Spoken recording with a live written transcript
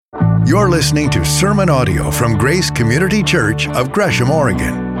You're listening to sermon audio from Grace Community Church of Gresham,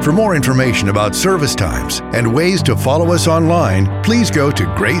 Oregon. For more information about service times and ways to follow us online, please go to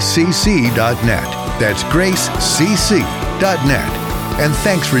gracecc.net. That's gracecc.net. And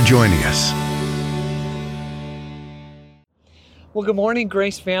thanks for joining us. Well, good morning,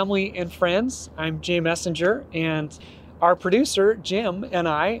 Grace family and friends. I'm Jay Messenger, and our producer, Jim, and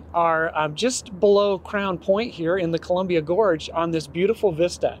I are just below Crown Point here in the Columbia Gorge on this beautiful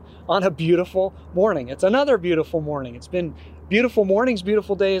vista on a beautiful morning. It's another beautiful morning. It's been beautiful mornings,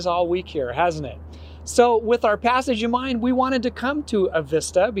 beautiful days all week here, hasn't it? So with our passage in mind, we wanted to come to a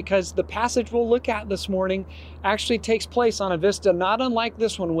vista because the passage we'll look at this morning actually takes place on a vista not unlike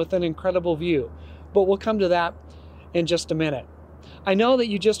this one with an incredible view. But we'll come to that in just a minute. I know that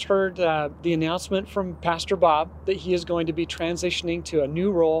you just heard the announcement from Pastor Bob that he is going to be transitioning to a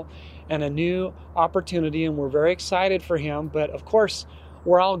new role and a new opportunity, and we're very excited for him. But of course,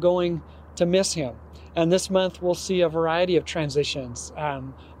 we're all going to miss him. And this month, we'll see a variety of transitions.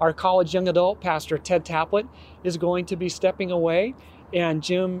 Our college young adult pastor, Ted Taplett, is going to be stepping away. And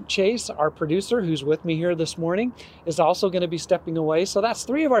Jim Chase, our producer, who's with me here this morning, is also going to be stepping away. So that's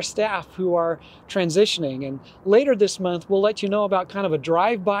three of our staff who are transitioning. And later this month, we'll let you know about kind of a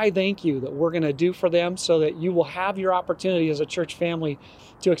drive-by thank you that we're going to do for them so that you will have your opportunity as a church family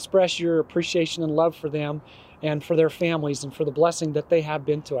to express your appreciation and love for them and for their families and for the blessing that they have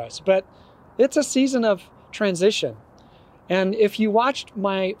been to us. But it's a season of transition. And if you watched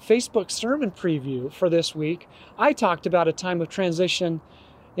my Facebook sermon preview for this week, I talked about a time of transition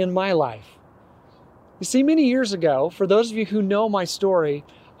in my life. You see, many years ago, for those of you who know my story,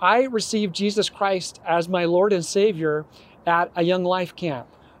 I received Jesus Christ as my Lord and Savior at a Young Life camp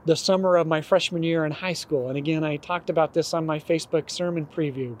the summer of my freshman year in high school. And again, I talked about this on my Facebook sermon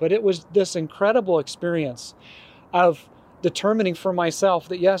preview, but it was this incredible experience of determining for myself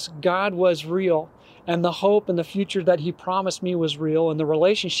that yes, God was real, and the hope and the future that He promised me was real, and the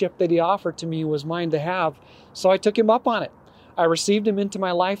relationship that He offered to me was mine to have. So I took Him up on it. I received Him into my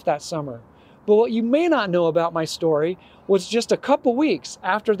life that summer. But what you may not know about my story was just a couple weeks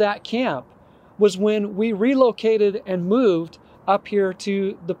after that camp was when we relocated and moved up here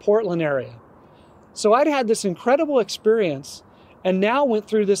to the Portland area. So I'd had this incredible experience and now went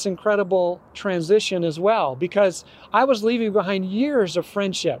through this incredible transition as well, because I was leaving behind years of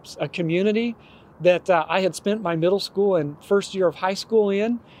friendships, a community that I had spent my middle school and first year of high school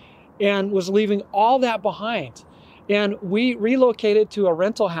in, and was leaving all that behind. And we relocated to a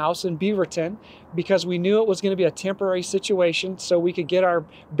rental house in Beaverton because we knew it was going to be a temporary situation so we could get our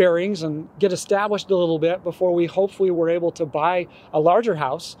bearings and get established a little bit before we hopefully were able to buy a larger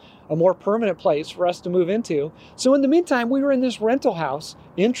house, a more permanent place for us to move into. So in the meantime, we were in this rental house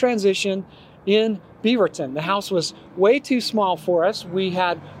in transition in Beaverton. The house was way too small for us. We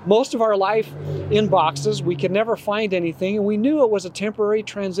had most of our life in boxes. We could never find anything, and we knew it was a temporary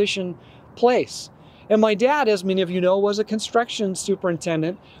transition place. And my dad, as many of you know, was a construction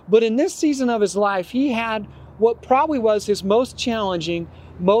superintendent, but in this season of his life, he had what probably was his most challenging,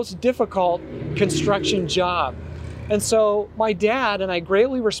 most difficult construction job. And so my dad, and I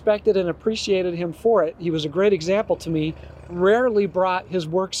greatly respected and appreciated him for it, he was a great example to me, rarely brought his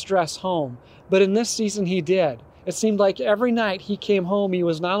work stress home. But in this season, he did. It seemed like every night he came home, he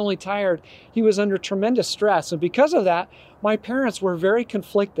was not only tired, he was under tremendous stress. And because of that, my parents were very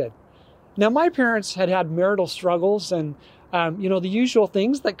conflicted. Now, my parents had had marital struggles and, the usual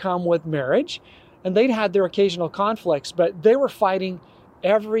things that come with marriage, and they'd had their occasional conflicts, but they were fighting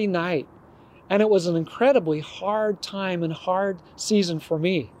every night. And it was an incredibly hard time and hard season for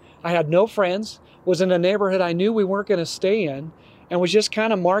me. I had no friends, was in a neighborhood I knew we weren't going to stay in, and was just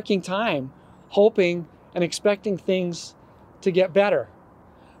kind of marking time, hoping and expecting things to get better.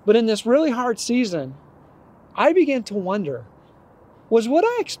 But in this really hard season, I began to wonder, was what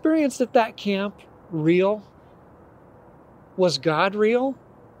I experienced at that camp real? Was God real?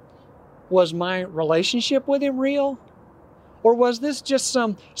 Was my relationship with Him real? Or was this just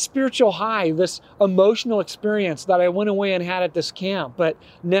some spiritual high, this emotional experience that I went away and had at this camp, but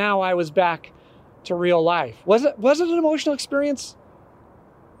now I was back to real life? Was it an emotional experience?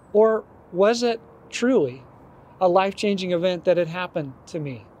 Or was it truly a life-changing event that had happened to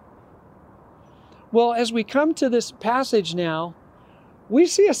me? Well, as we come to this passage now, we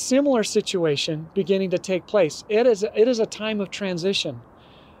see a similar situation beginning to take place. It is a time of transition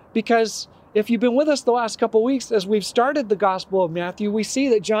because if you've been with us the last couple of weeks, as we've started the Gospel of Matthew, we see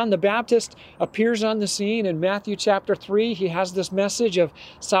that John the Baptist appears on the scene in Matthew chapter 3. He has this message of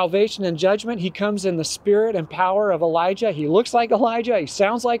salvation and judgment. He comes in the spirit and power of Elijah. He looks like Elijah. He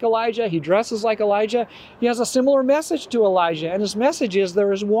sounds like Elijah. He dresses like Elijah. He has a similar message to Elijah. And his message is,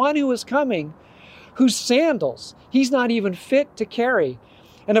 there is one who is coming whose sandals he's not even fit to carry.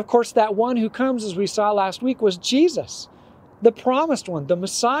 And of course, that one who comes, as we saw last week, was Jesus, the promised one, the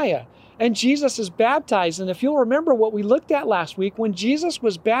Messiah. And Jesus is baptized. And if you'll remember what we looked at last week, when Jesus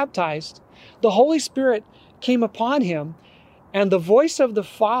was baptized, the Holy Spirit came upon him, and the voice of the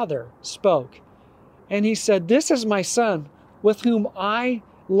Father spoke. And he said, "This is my Son, with whom I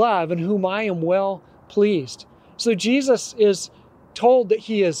love and whom I am well pleased." So Jesus is told that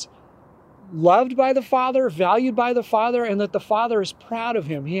he is loved by the Father, valued by the Father, and that the Father is proud of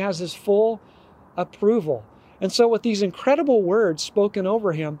him. He has his full approval. And so with these incredible words spoken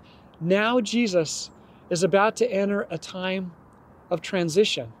over him, now Jesus is about to enter a time of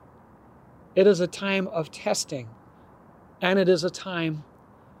transition. It is a time of testing, and it is a time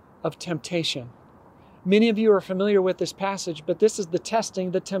of temptation. Many of you are familiar with this passage, but this is the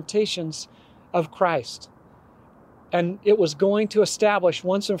testing, the temptations of Christ. And it was going to establish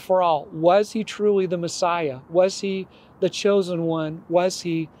once and for all, was he truly the Messiah? Was he the chosen one? Was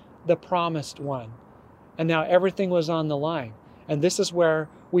he the promised one? And now everything was on the line. And this is where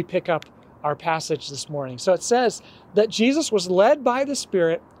we pick up our passage this morning. So it says that Jesus was led by the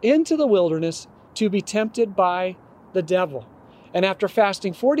Spirit into the wilderness to be tempted by the devil. And after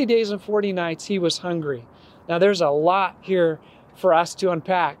fasting 40 days and 40 nights, he was hungry. Now there's a lot here for us to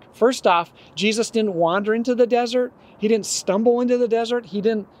unpack. First off, Jesus didn't wander into the desert. He didn't stumble into the desert. He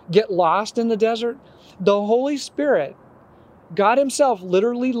didn't get lost in the desert. The Holy Spirit, God himself,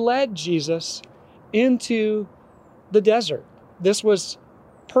 literally led Jesus into the desert. This was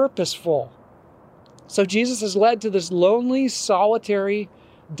purposeful. So Jesus is led to this lonely, solitary,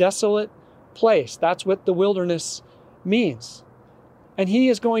 desolate place. That's what the wilderness means. And he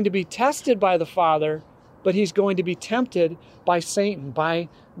is going to be tested by the Father, but he's going to be tempted by Satan, by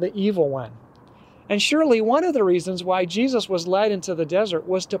the evil one. And surely one of the reasons why Jesus was led into the desert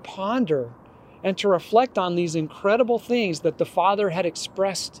was to ponder and to reflect on these incredible things that the Father had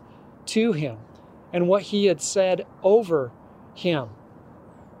expressed to him and what he had said over him.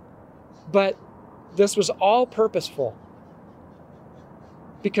 But this was all purposeful,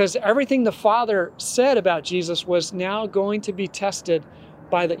 because everything the Father said about Jesus was now going to be tested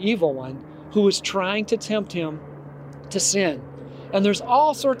by the evil one who was trying to tempt him to sin. And there's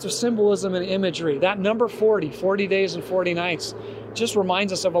all sorts of symbolism and imagery. That number 40 days and 40 nights, just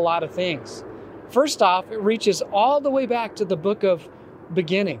reminds us of a lot of things. First off, it reaches all the way back to the book of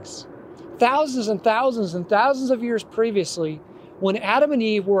beginnings. Thousands and thousands and thousands of years previously, when Adam and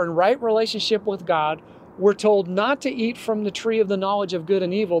Eve were in right relationship with God, were told not to eat from the tree of the knowledge of good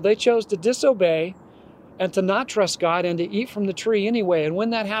and evil, they chose to disobey and to not trust God and to eat from the tree anyway. And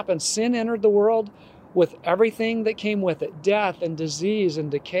when that happened, sin entered the world with everything that came with it, death and disease and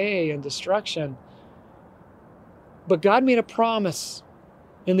decay and destruction. But God made a promise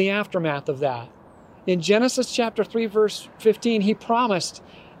in the aftermath of that. In Genesis chapter 3, verse 15, he promised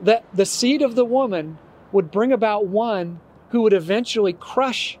that the seed of the woman would bring about one who would eventually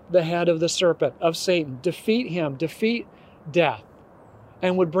crush the head of the serpent, of Satan, defeat him, defeat death,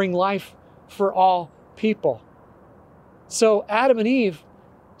 and would bring life for all people. So Adam and Eve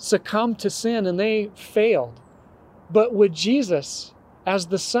succumbed to sin and they failed. But would Jesus, as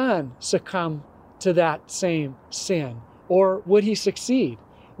the Son, succumb to that same sin? Or would he succeed?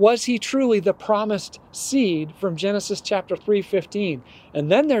 Was he truly the promised seed from Genesis chapter 3:15?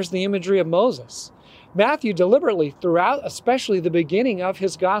 And then there's the imagery of Moses. Matthew deliberately, throughout especially the beginning of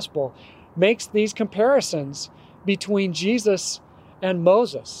his gospel, makes these comparisons between Jesus and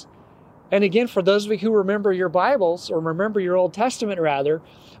Moses. And again, for those of you who remember your Bibles, or remember your Old Testament rather,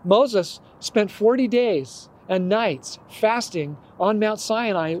 Moses spent 40 days and nights fasting on Mount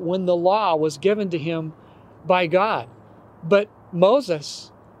Sinai when the law was given to him by God. But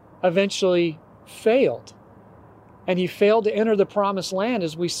Moses eventually failed. And he failed to enter the promised land,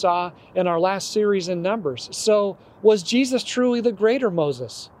 as we saw in our last series in Numbers. So was Jesus truly the greater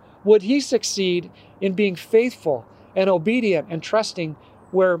Moses? Would he succeed in being faithful and obedient and trusting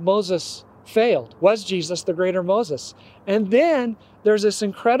where Moses failed? Was Jesus the greater Moses? And then there's this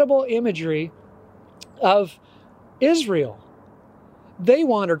incredible imagery of Israel. They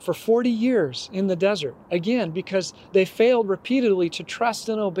wandered for 40 years in the desert, again, because they failed repeatedly to trust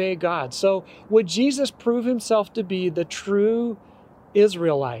and obey God. So would Jesus prove himself to be the true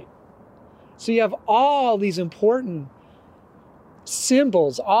Israelite? So you have all these important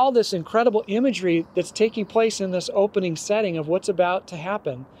symbols, all this incredible imagery that's taking place in this opening setting of what's about to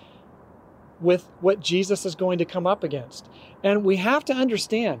happen with what Jesus is going to come up against. And we have to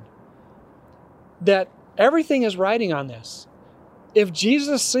understand that everything is riding on this. If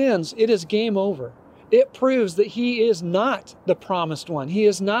Jesus sins, it is game over. It proves that he is not the promised one. He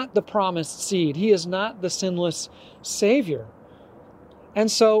is not the promised seed. He is not the sinless Savior.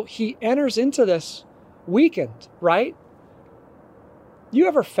 And so he enters into this weakened, right? You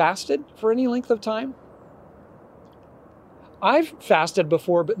ever fasted for any length of time? I've fasted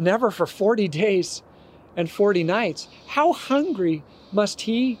before, but never for 40 days and 40 nights. How hungry must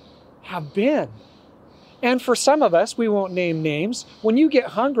he have been? And for some of us, we won't name names, when you get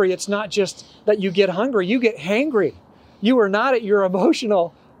hungry, it's not just that you get hungry, you get hangry. You are not at your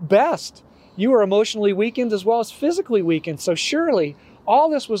emotional best. You are emotionally weakened as well as physically weakened. So surely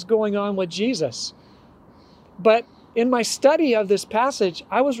all this was going on with Jesus. But in my study of this passage,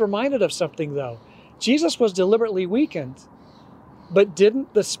 I was reminded of something though. Jesus was deliberately weakened, but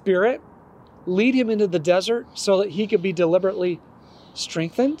didn't the Spirit lead him into the desert so that he could be deliberately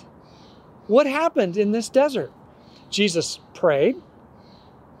strengthened? What happened in this desert? Jesus prayed.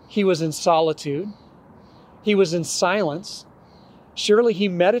 He was in solitude. He was in silence. Surely he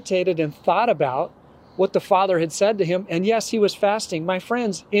meditated and thought about what the Father had said to him. And yes, he was fasting. My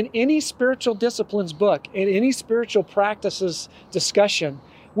friends, in any spiritual disciplines book, in any spiritual practices discussion,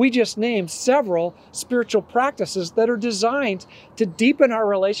 we just named several spiritual practices that are designed to deepen our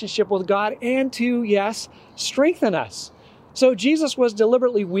relationship with God and to, yes, strengthen us. So Jesus was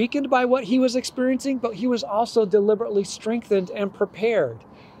deliberately weakened by what he was experiencing, but he was also deliberately strengthened and prepared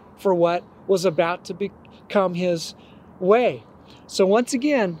for what was about to become his way. So once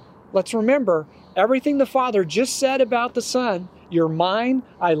again, let's remember everything the Father just said about the Son, you're mine,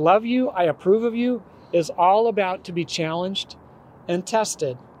 I love you, I approve of you, is all about to be challenged and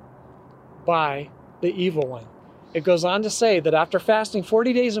tested by the evil one. It goes on to say that after fasting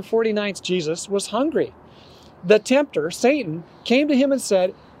 40 days and 40 nights, Jesus was hungry. The tempter, Satan, came to him and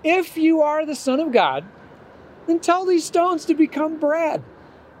said, if you are the Son of God, then tell these stones to become bread.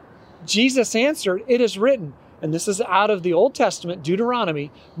 Jesus answered, it is written, and this is out of the Old Testament,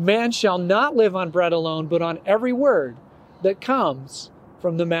 Deuteronomy, man shall not live on bread alone, but on every word that comes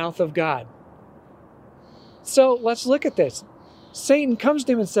from the mouth of God. So let's look at this. Satan comes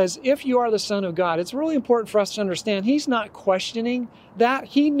to him and says, if you are the Son of God, it's really important for us to understand he's not questioning that.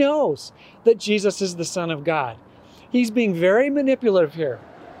 He knows that Jesus is the Son of God. He's being very manipulative here.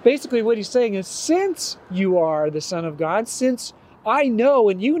 Basically what he's saying is, since you are the Son of God, since I know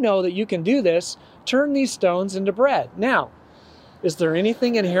and you know that you can do this, turn these stones into bread. Now, is there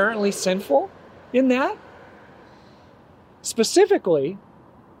anything inherently sinful in that? Specifically,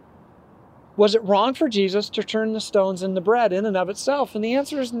 was it wrong for Jesus to turn the stones into bread in and of itself? And the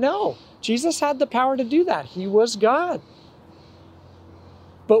answer is no. Jesus had the power to do that. He was God.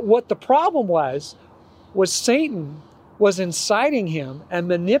 But what the problem was Satan was inciting him and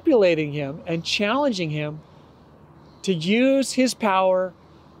manipulating him and challenging him to use his power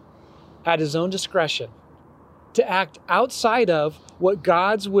at his own discretion, to act outside of what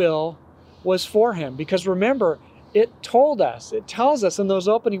God's will was for him. Because remember, it tells us in those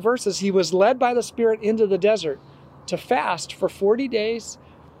opening verses, he was led by the Spirit into the desert to fast for 40 days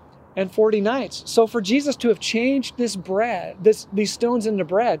and 40 nights. So for Jesus to have changed this bread, these stones into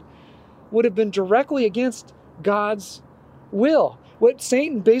bread, would have been directly against God's will. What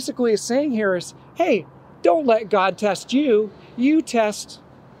Satan basically is saying here is, hey, don't let God test you. You test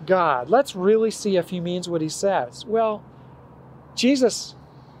God. Let's really see if he means what he says. Well, Jesus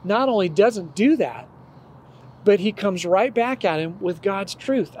not only doesn't do that, but he comes right back at him with God's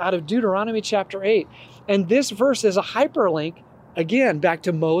truth out of Deuteronomy chapter 8. And this verse is a hyperlink, again, back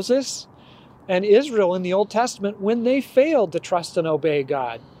to Moses and Israel in the Old Testament when they failed to trust and obey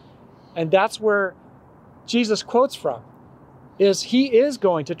God. And that's where Jesus quotes from, is he is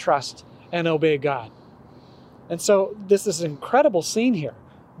going to trust and obey God. And so this is an incredible scene here.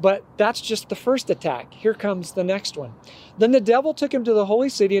 But that's just the first attack. Here comes the next one. Then the devil took him to the holy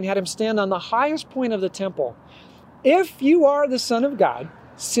city and had him stand on the highest point of the temple. If you are the Son of God,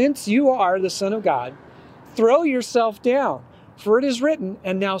 since you are the Son of God, throw yourself down, for it is written,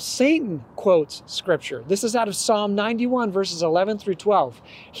 and now Satan quotes Scripture. This is out of Psalm 91, verses 11 through 12.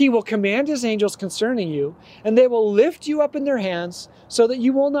 He will command his angels concerning you, and they will lift you up in their hands so that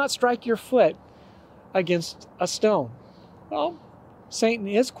you will not strike your foot against a stone. Well, Satan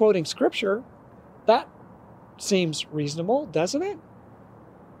is quoting Scripture. That seems reasonable, doesn't it?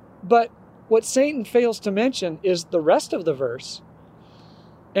 But what Satan fails to mention is the rest of the verse.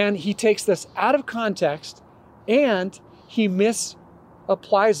 And he takes this out of context and he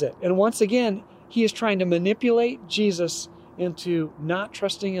misapplies it. And once again, he is trying to manipulate Jesus into not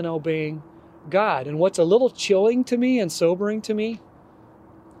trusting and obeying God. And what's a little chilling to me and sobering to me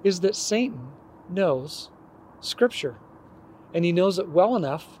is that Satan knows Scripture, and he knows it well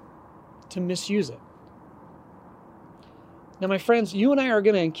enough to misuse it. Now, my friends, you and I are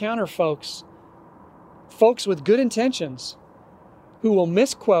going to encounter folks with good intentions who will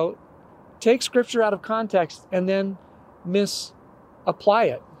misquote, take Scripture out of context, and then misapply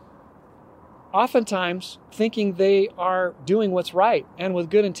it. Oftentimes thinking they are doing what's right and with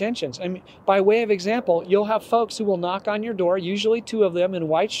good intentions. I mean, by way of example, you'll have folks who will knock on your door, usually two of them in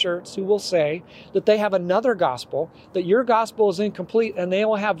white shirts, who will say that they have another gospel, that your gospel is incomplete, and they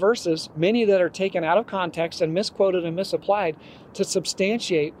will have verses, many that are taken out of context and misquoted and misapplied, to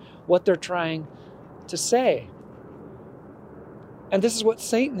substantiate what they're trying to say. And this is what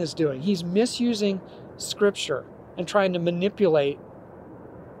Satan is doing. He's misusing Scripture and trying to manipulate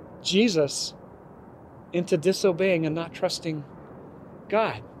Jesus into disobeying and not trusting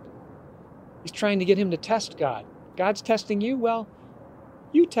God. He's trying to get him to test God. God's testing you? Well,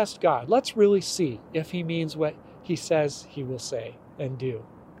 you test God. Let's really see if he means what he says he will say and do.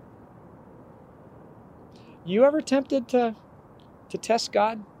 You ever tempted to test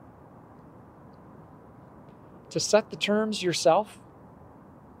God? To set the terms yourself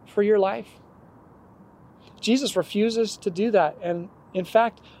for your life? Jesus refuses to do that. And in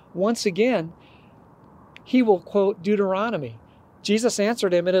fact, once again, he will quote Deuteronomy. Jesus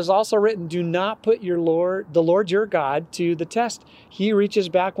answered him, "It is also written, do not put the Lord your God to the test." He reaches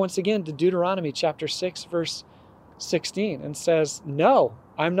back once again to Deuteronomy chapter 6, verse 16, and says, no,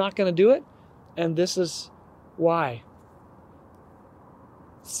 I'm not going to do it, and this is why.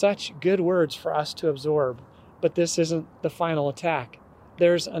 Such good words for us to absorb, but this isn't the final attack.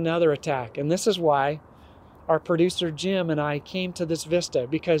 There's another attack, and this is why our producer Jim and I came to this vista,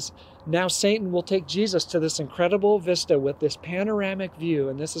 because now Satan will take Jesus to this incredible vista with this panoramic view.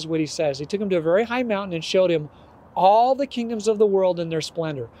 And this is what he says. He took him to a very high mountain and showed him all the kingdoms of the world in their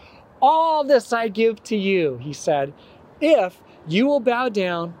splendor. All this I give to you, he said, if you will bow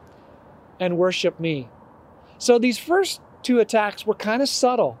down and worship me. So these first two attacks were kind of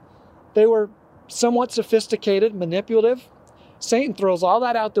subtle. They were somewhat sophisticated, manipulative. Satan throws all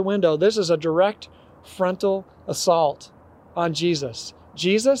that out the window. This is a direct frontal assault on Jesus.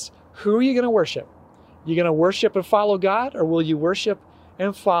 Jesus, who are you going to worship? You going to worship and follow God, or will you worship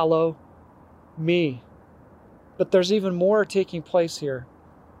and follow me? But there's even more taking place here.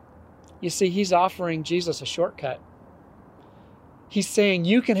 You see, he's offering Jesus a shortcut. He's saying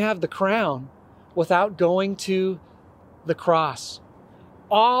you can have the crown without going to the cross.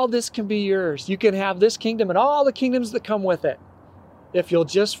 All this can be yours. You can have this kingdom and all the kingdoms that come with it if you'll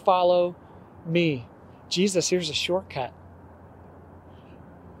just follow me. Jesus, here's a shortcut.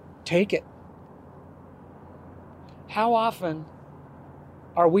 Take it. How often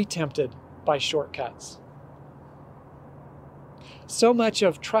are we tempted by shortcuts? So much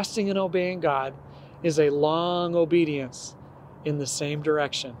of trusting and obeying God is a long obedience in the same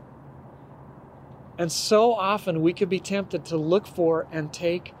direction. And so often we can be tempted to look for and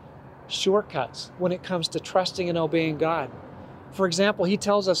take shortcuts when it comes to trusting and obeying God. For example, he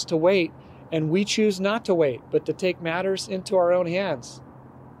tells us to wait, and we choose not to wait, but to take matters into our own hands.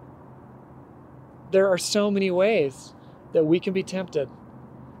 There are so many ways that we can be tempted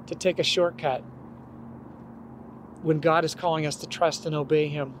to take a shortcut when God is calling us to trust and obey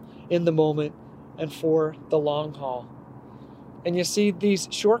him in the moment and for the long haul. And you see, these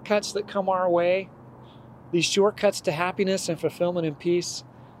shortcuts that come our way, these shortcuts to happiness and fulfillment and peace,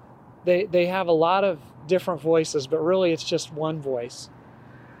 they have a lot of different voices, but really it's just one voice.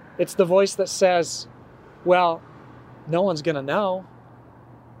 It's the voice that says, well, no one's going to know.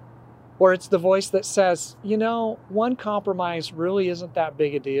 Or it's the voice that says, one compromise really isn't that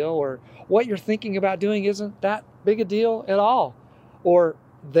big a deal. Or what you're thinking about doing isn't that big a deal at all. Or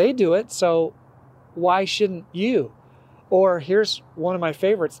they do it, so why shouldn't you? Or here's one of my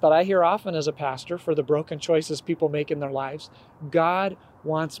favorites that I hear often as a pastor for the broken choices people make in their lives. God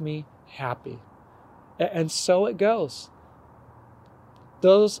wants me happy. And so it goes.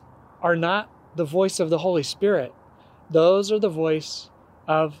 Those are not the voice of the Holy Spirit. Those are the voice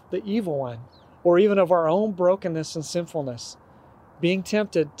of the evil one, or even of our own brokenness and sinfulness, being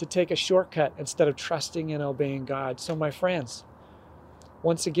tempted to take a shortcut instead of trusting and obeying God. So my friends,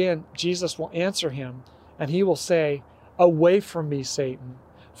 once again, Jesus will answer him, and he will say, away from me, Satan,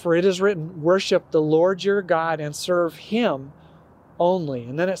 for it is written, worship the Lord your God and serve him only.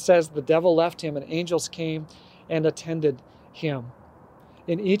 And then it says the devil left him and angels came and attended him.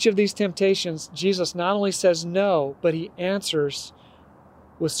 In each of these temptations, Jesus not only says no, but he answers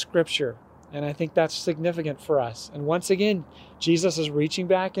with Scripture. And I think that's significant for us. And once again, Jesus is reaching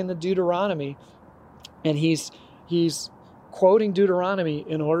back into Deuteronomy, and he's quoting Deuteronomy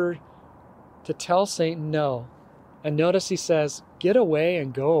in order to tell Satan no. And notice he says, get away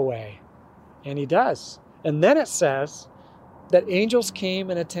and go away. And he does. And then it says that angels came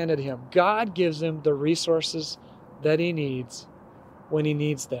and attended him. God gives him the resources that he needs when he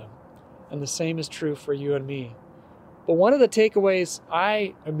needs them. And the same is true for you and me. But one of the takeaways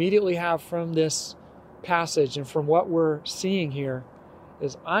I immediately have from this passage and from what we're seeing here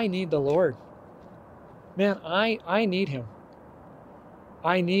is I need the Lord. Man, I need him.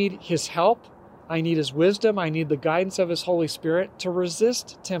 I need his help. I need his wisdom. I need the guidance of his Holy Spirit to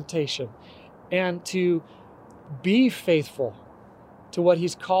resist temptation and to be faithful to what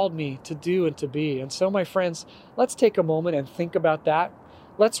he's called me to do and to be. And so, my friends, let's take a moment and think about that.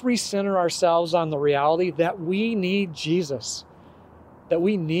 Let's recenter ourselves on the reality that we need Jesus, that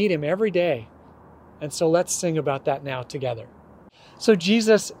we need him every day. And so let's sing about that now together. So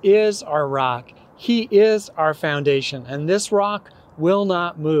Jesus is our rock. He is our foundation, and this rock will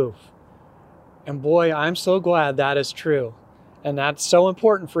not move. And boy, I'm so glad that is true. And that's so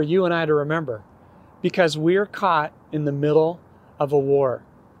important for you and I to remember, because we're caught in the middle of a war.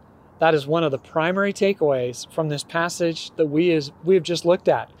 That is one of the primary takeaways from this passage that we have just looked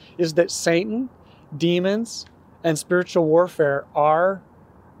at, is that Satan, demons, and spiritual warfare are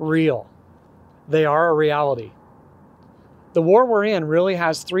real. They are a reality. The war we're in really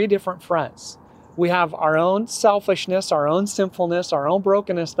has three different fronts. We have our own selfishness, our own sinfulness, our own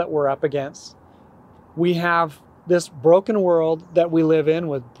brokenness that we're up against. We have this broken world that we live in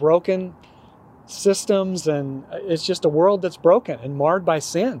with broken systems, and it's just a world that's broken and marred by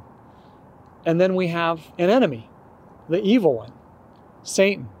sin. And then we have an enemy, the evil one,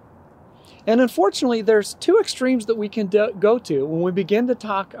 Satan. And unfortunately, there's two extremes that we can go to when we begin to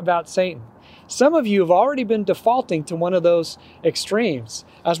talk about Satan. Some of you have already been defaulting to one of those extremes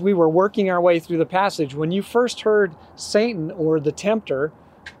as we were working our way through the passage. When you first heard Satan or the tempter,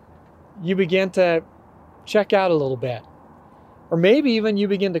 you began to check out a little bit. Or maybe even you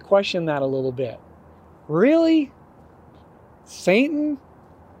begin to question that a little bit. Really? Satan?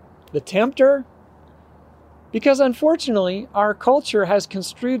 The tempter? Because unfortunately, our culture has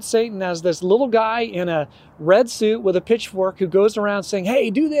construed Satan as this little guy in a red suit with a pitchfork who goes around saying, hey,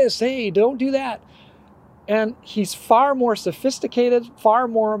 do this, hey, don't do that. And he's far more sophisticated, far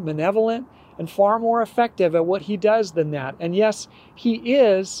more malevolent, and far more effective at what he does than that. And yes, he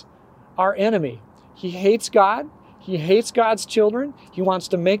is our enemy. He hates God. He hates God's children. He wants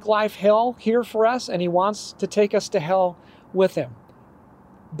to make life hell here for us, and he wants to take us to hell with him.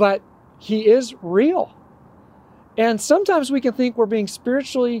 But he is real. And sometimes we can think we're being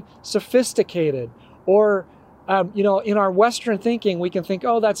spiritually sophisticated, or, in our Western thinking, we can think,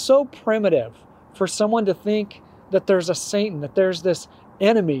 oh, that's so primitive for someone to think that there's a Satan, that there's this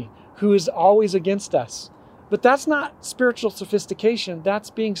enemy who is always against us. But that's not spiritual sophistication. That's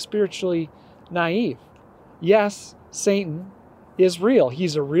being spiritually naive. Yes, Satan is real.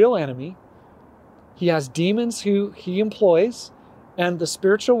 He's a real enemy. He has demons who he employs, and the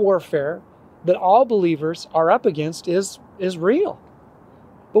spiritual warfare that all believers are up against is real.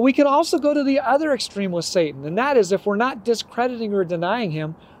 But we can also go to the other extreme with Satan, and that is if we're not discrediting or denying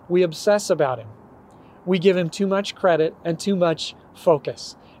him, we obsess about him. We give him too much credit and too much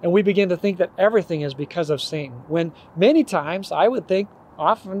focus. And we begin to think that everything is because of Satan, when many times, I would think,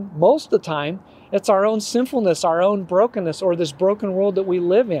 often, most of the time, it's our own sinfulness, our own brokenness, or this broken world that we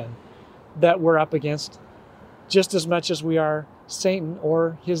live in that we're up against just as much as we are Satan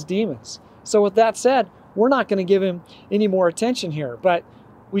or his demons. So with that said, we're not going to give him any more attention here, but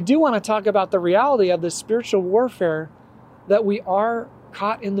we do want to talk about the reality of the spiritual warfare that we are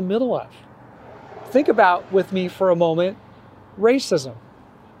caught in the middle of. Think about with me for a moment racism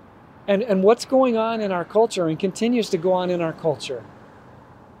and what's going on in our culture and continues to go on in our culture.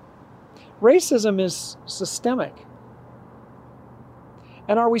 Racism is systemic.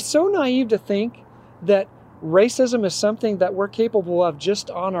 And are we so naive to think that racism is something that we're capable of just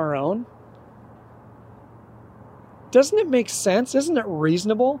on our own? Doesn't it make sense? Isn't it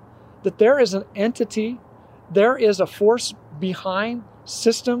reasonable that there is an entity, there is a force behind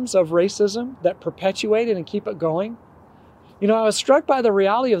systems of racism that perpetuate it and keep it going? I was struck by the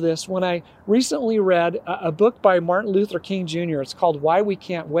reality of this when I recently read a book by Martin Luther King Jr. It's called Why We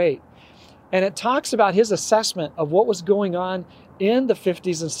Can't Wait. And it talks about his assessment of what was going on in the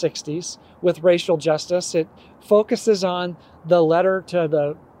 50s and 60s with racial justice. It focuses on the letter to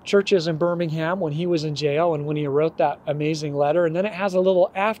the churches in Birmingham when he was in jail and when he wrote that amazing letter. And then it has a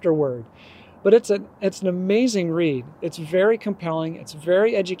little afterword. But it's an amazing read. It's very compelling. It's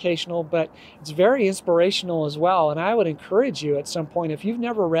very educational, but it's very inspirational as well. And I would encourage you at some point, if you've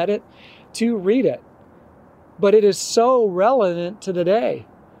never read it, to read it. But it is so relevant to today,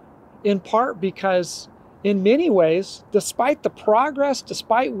 in part because in many ways, despite the progress,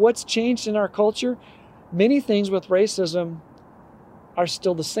 despite what's changed in our culture, many things with racism are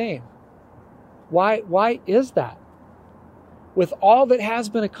still the same. Why is that? With all that has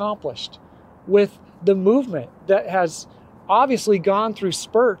been accomplished, with the movement that has obviously gone through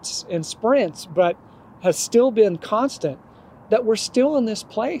spurts and sprints, but has still been constant, that we're still in this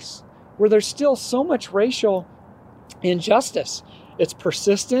place where there's still so much racial injustice. It's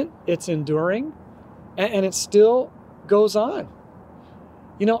persistent, it's enduring, and it still goes on.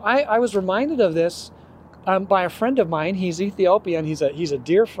 You know, I was reminded of this by a friend of mine. He's Ethiopian. He's a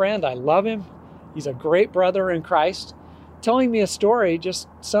dear friend. I love him. He's a great brother in Christ, telling me a story just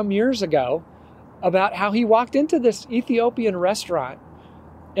some years ago about how he walked into this Ethiopian restaurant.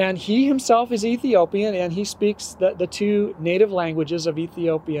 And he himself is Ethiopian, and he speaks the two native languages of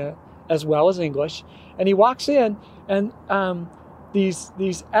Ethiopia as well as English. And he walks in, and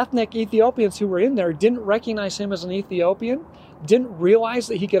these ethnic Ethiopians who were in there didn't recognize him as an Ethiopian, didn't realize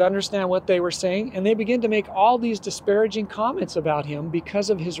that he could understand what they were saying, and they began to make all these disparaging comments about him because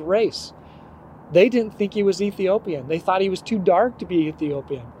of his race. They didn't think he was Ethiopian. They thought he was too dark to be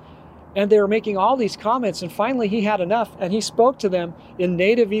Ethiopian. And they were making all these comments, and finally he had enough, and he spoke to them in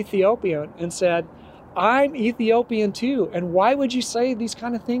native Ethiopian and said, "I'm Ethiopian too, and why would you say these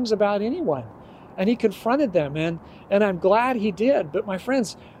kind of things about anyone?" And he confronted them, and I'm glad he did. But my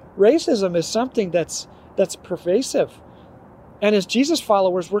friends, racism is something that's pervasive. And as Jesus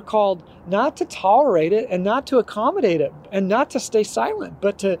followers, we're called not to tolerate it and not to accommodate it and not to stay silent,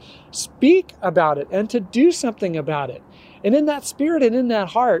 but to speak about it and to do something about it. And in that spirit and in that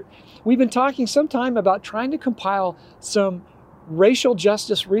heart, we've been talking some time about trying to compile some racial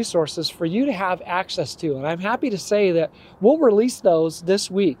justice resources for you to have access to. And I'm happy to say that we'll release those this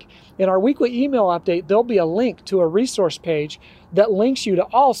week. In our weekly email update, there'll be a link to a resource page that links you to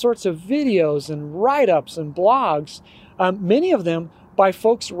all sorts of videos and write-ups and blogs, many of them by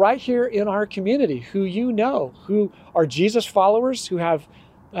folks right here in our community who you know, who are Jesus followers, who have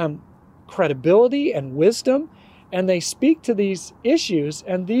credibility and wisdom, and they speak to these issues,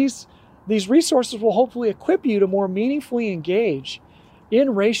 and these resources will hopefully equip you to more meaningfully engage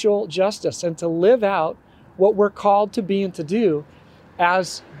in racial justice and to live out what we're called to be and to do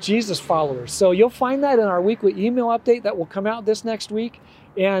as Jesus followers. So you'll find that in our weekly email update that will come out this next week,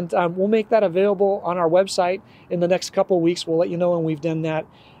 and we'll make that available on our website in the next couple of weeks. We'll let you know when we've done that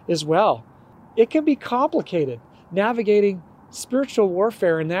as well. It can be complicated navigating spiritual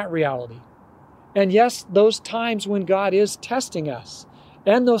warfare in that reality. And yes, those times when God is testing us,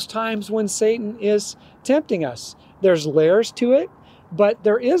 and those times when Satan is tempting us. There's layers to it, but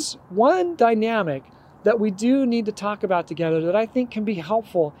there is one dynamic that we do need to talk about together that I think can be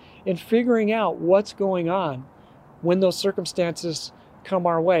helpful in figuring out what's going on when those circumstances come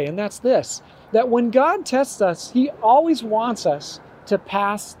our way. And that's this, that when God tests us, He always wants us to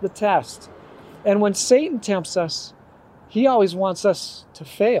pass the test. And when Satan tempts us, he always wants us to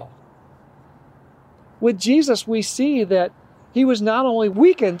fail. With Jesus, we see that He was not only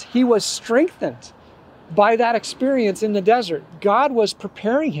weakened, He was strengthened by that experience in the desert. God was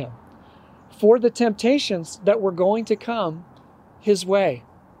preparing Him for the temptations that were going to come His way.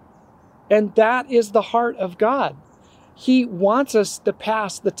 And that is the heart of God. He wants us to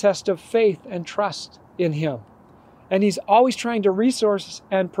pass the test of faith and trust in Him. And He's always trying to resource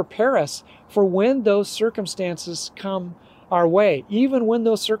and prepare us for when those circumstances come our way, even when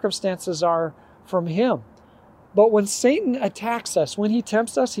those circumstances are from Him. But when Satan attacks us, when he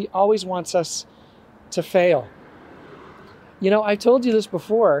tempts us, he always wants us to fail. You know, I told you this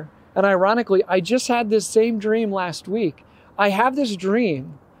before, and ironically, I just had this same dream last week. I have this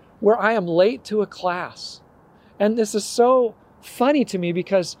dream where I am late to a class. And this is so funny to me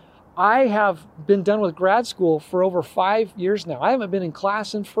because I have been done with grad school for over 5 years now. I haven't been in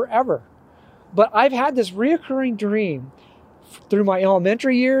class in forever. But I've had this reoccurring dream through my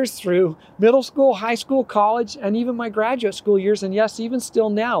elementary years, through middle school, high school, college, and even my graduate school years. And yes, even still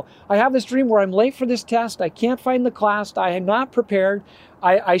now, I have this dream where I'm late for this test. I can't find the class. I am not prepared.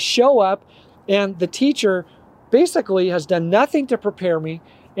 I show up, and the teacher basically has done nothing to prepare me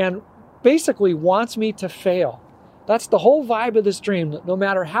and basically wants me to fail. That's the whole vibe of this dream. No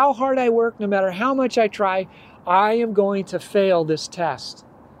matter how hard I work, no matter how much I try, I am going to fail this test.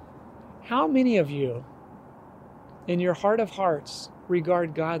 How many of you, in your heart of hearts,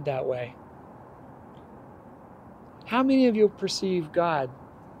 regard God that way? How many of you perceive God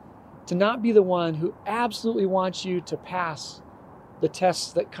to not be the one who absolutely wants you to pass the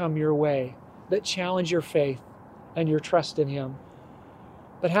tests that come your way, that challenge your faith and your trust in Him?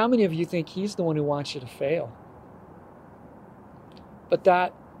 But how many of you think He's the one who wants you to fail? But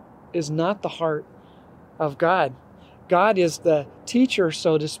that is not the heart of God. God is the teacher,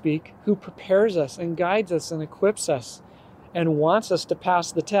 so to speak, who prepares us and guides us and equips us and wants us to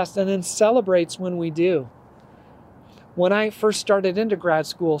pass the test and then celebrates when we do. When I first started into grad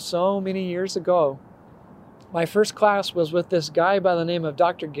school so many years ago, my first class was with this guy by the name of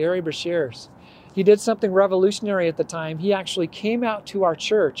Dr. Gary Breshears. He did something revolutionary at the time. He actually came out to our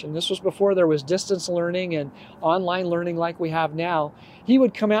church, and this was before there was distance learning and online learning like we have now. He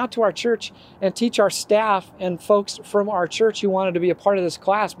would come out to our church and teach our staff and folks from our church who wanted to be a part of this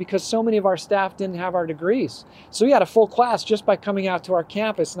class, because so many of our staff didn't have our degrees. So he had a full class just by coming out to our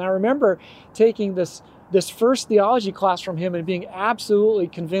campus. And I remember taking this first theology class from him and being absolutely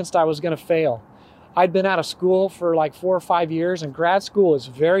convinced I was going to fail. I'd been out of school for like 4 or 5 years, and grad school is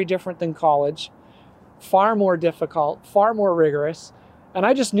very different than college. Far more difficult, far more rigorous. And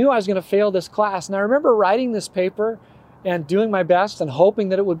I just knew I was going to fail this class. And I remember writing this paper and doing my best and hoping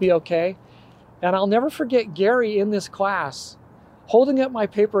that it would be okay. And I'll never forget Gary in this class holding up my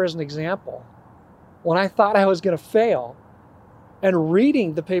paper as an example when I thought I was going to fail, and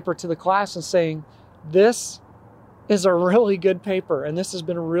reading the paper to the class and saying, "This is a really good paper, and this has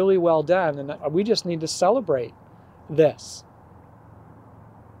been really well done, and we just need to celebrate this."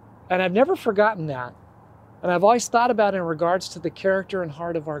 And I've never forgotten that. And I've always thought about it in regards to the character and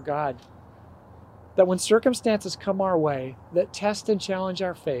heart of our God. That when circumstances come our way that test and challenge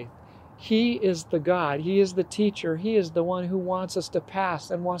our faith, He is the God, He is the teacher, He is the one who wants us to pass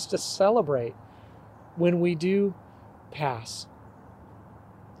and wants to celebrate when we do pass.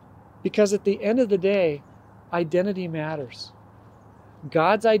 Because at the end of the day, identity matters.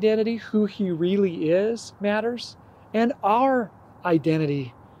 God's identity, who He really is, matters, and our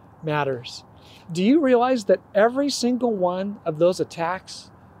identity matters. Do you realize that every single one of those attacks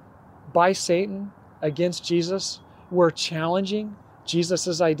by Satan against Jesus were challenging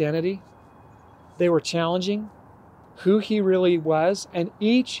Jesus' identity? They were challenging who He really was, and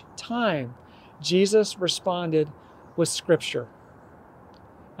each time Jesus responded with Scripture.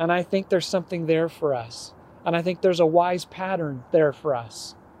 And I think there's something there for us. And I think there's a wise pattern there for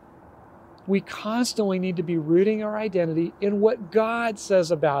us. We constantly need to be rooting our identity in what God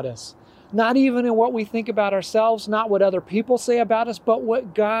says about us. Not even in what we think about ourselves, not what other people say about us, but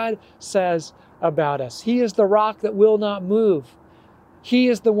what God says about us. He is the rock that will not move. He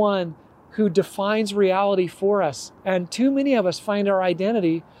is the one who defines reality for us. And too many of us find our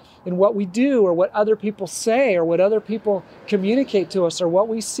identity in what we do, or what other people say, or what other people communicate to us, or what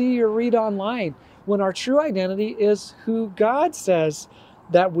we see or read online, when our true identity is who God says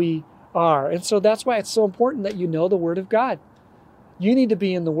that we are. And so that's why it's so important that you know the Word of God. You need to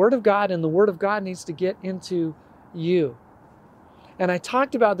be in the Word of God, and the Word of God needs to get into you. And I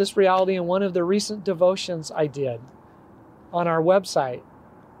talked about this reality in one of the recent devotions I did on our website.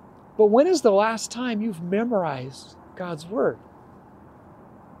 But when is the last time you've memorized God's Word?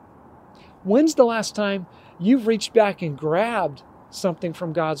 When's the last time you've reached back and grabbed something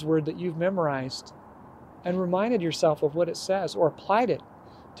from God's Word that you've memorized and reminded yourself of what it says, or applied it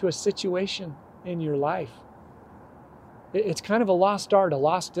to a situation in your life? It's kind of a lost art, a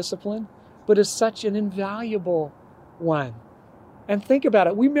lost discipline, but it's such an invaluable one. And think about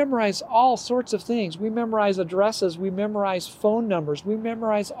it. We memorize all sorts of things. We memorize addresses. We memorize phone numbers. We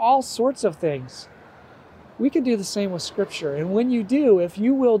memorize all sorts of things. We can do the same with Scripture. And when you do, if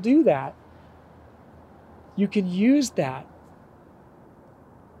you will do that, you can use that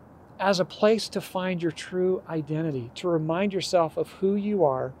as a place to find your true identity, to remind yourself of who you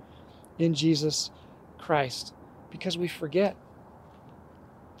are in Jesus Christ. Because we forget.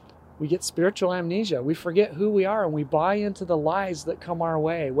 We get spiritual amnesia. We forget who we are, and we buy into the lies that come our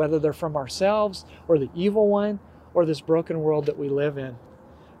way, whether they're from ourselves or the evil one or this broken world that we live in.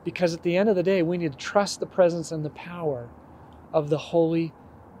 Because at the end of the day, we need to trust the presence and the power of the Holy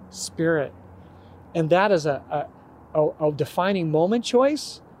Spirit. And that is a defining moment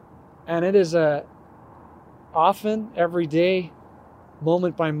choice, and it is a often everyday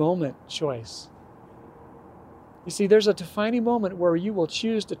moment by moment choice. You see, there's a defining moment where you will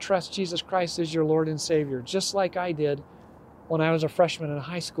choose to trust Jesus Christ as your Lord and Savior, just like I did when I was a freshman in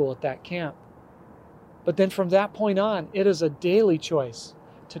high school at that camp. But then from that point on, it is a daily choice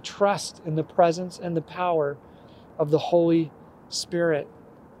to trust in the presence and the power of the Holy Spirit.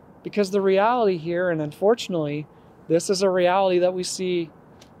 Because the reality here, and unfortunately, This is a reality that we see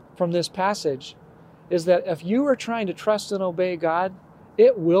from this passage, is that if you are trying to trust and obey God,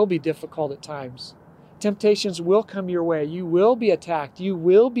 it will be difficult at times. Temptations will come your way. You will be attacked. You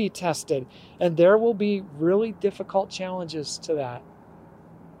will be tested. And there will be really difficult challenges to that.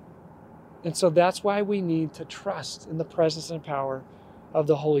 And so that's why we need to trust in the presence and power of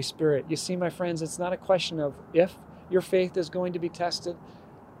the Holy Spirit. You see, my friends, it's not a question of if your faith is going to be tested.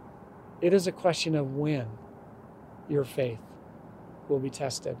 It is a question of when your faith will be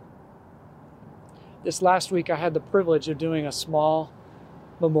tested. This last week, I had the privilege of doing a small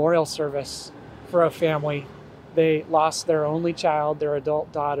memorial service for a family. They lost their only child, their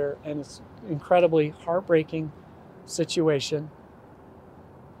adult daughter, and it's an incredibly heartbreaking situation.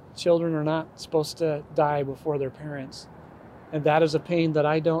 Children are not supposed to die before their parents. And that is a pain that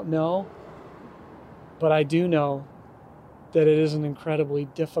I don't know, but I do know that it is an incredibly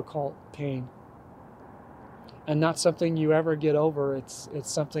difficult pain. And not something you ever get over, it's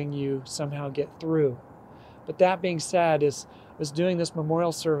something you somehow get through. But that being said, as I was doing this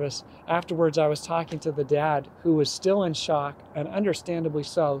memorial service, afterwards I was talking to the dad, who was still in shock, and understandably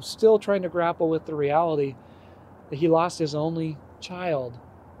so, still trying to grapple with the reality that he lost his only child.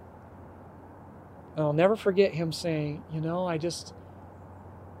 And I'll never forget him saying, I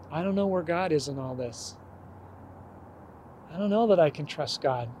don't know where God is in all this. I don't know that I can trust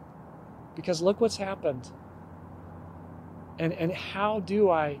God, because look what's happened. And how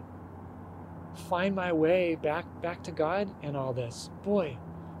do I find my way back to God in all this? Boy,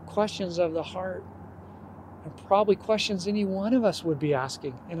 questions of the heart, and probably questions any one of us would be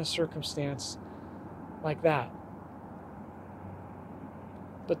asking in a circumstance like that.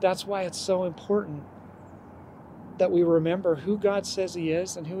 But that's why it's so important that we remember who God says He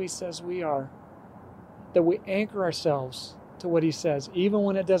is and who He says we are. That we anchor ourselves to what He says, even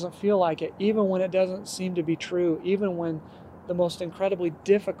when it doesn't feel like it, even when it doesn't seem to be true, even when the most incredibly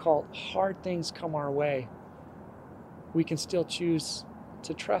difficult, hard things come our way. We can still choose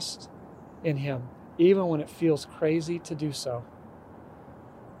to trust in Him, even when it feels crazy to do so.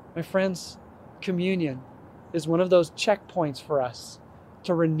 My friends, communion is one of those checkpoints for us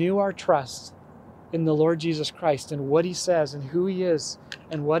to renew our trust in the Lord Jesus Christ and what He says and who He is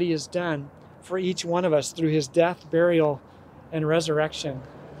and what He has done for each one of us through His death, burial, and resurrection.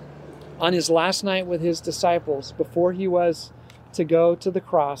 On His last night with His disciples, before He was to go to the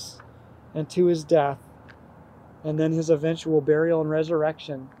cross and to His death, and then His eventual burial and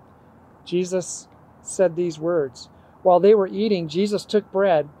resurrection, Jesus said these words. While they were eating, Jesus took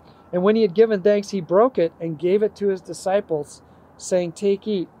bread, and when He had given thanks, He broke it and gave it to His disciples, saying, "Take,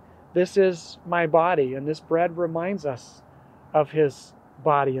 eat. This is my body." And this bread reminds us of His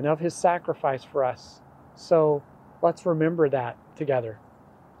body and of His sacrifice for us. So let's remember that together.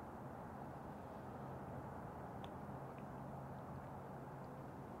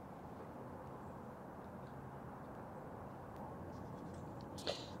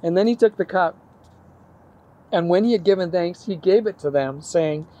 And then He took the cup, and when He had given thanks, He gave it to them,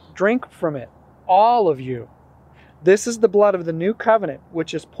 saying, "Drink from it, all of you. This is the blood of the new covenant,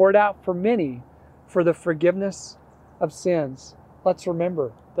 which is poured out for many for the forgiveness of sins." Let's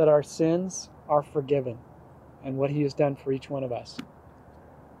remember that our sins are forgiven and what He has done for each one of us.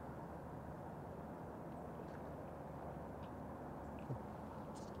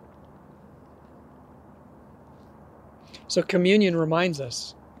 So communion reminds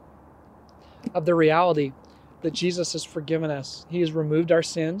us of the reality that Jesus has forgiven us. He has removed our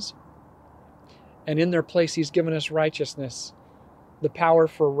sins, and in their place He's given us righteousness, the power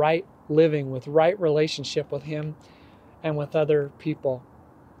for right living, with right relationship with Him and with other people.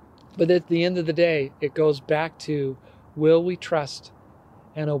 But at the end of the day, it goes back to, will we trust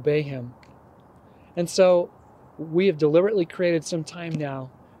and obey Him? And so we have deliberately created some time now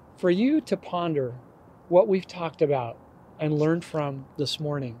for you to ponder what we've talked about and learned from this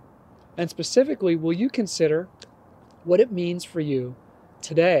morning. And specifically, will you consider what it means for you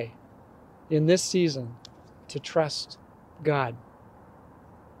today, in this season, to trust God?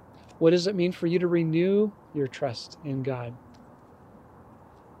 What does it mean for you to renew your trust in God?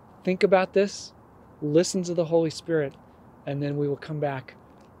 Think about this, listen to the Holy Spirit, and then we will come back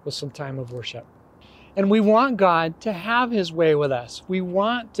with some time of worship. And we want God to have His way with us. We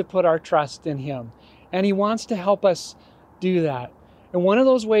want to put our trust in Him, and He wants to help us do that. And one of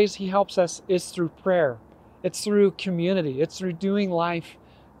those ways He helps us is through prayer. It's through community. It's through doing life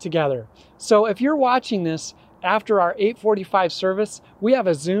together. So if you're watching this after our 8:45 service, we have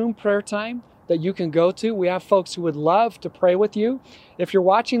a Zoom prayer time that you can go to. We have folks who would love to pray with you. If you're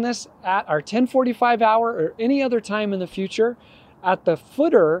watching this at our 10:45 hour or any other time in the future, at the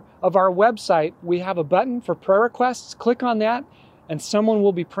footer of our website, we have a button for prayer requests. Click on that and someone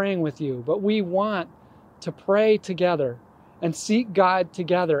will be praying with you. But we want to pray together and seek God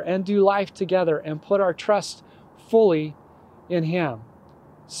together and do life together and put our trust fully in Him.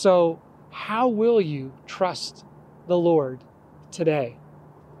 So how will you trust the Lord today?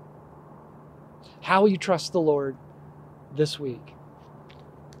 How will you trust the Lord this week?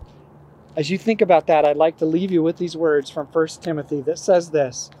 As you think about that, I'd like to leave you with these words from 1 Timothy that says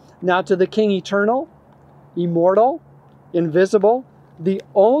this: "Now to the King eternal, immortal, invisible, the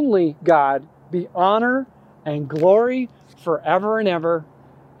only God, be honor and glory forever and ever.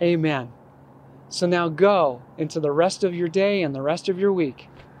 Amen." So now go into the rest of your day and the rest of your week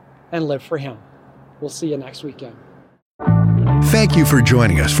and live for Him. We'll see you next weekend. Thank you for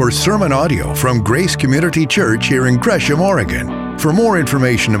joining us for sermon audio from Grace Community Church here in Gresham, Oregon. For more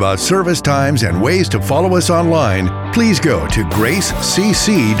information about service times and ways to follow us online, please go to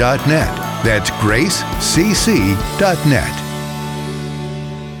gracecc.net. That's gracecc.net.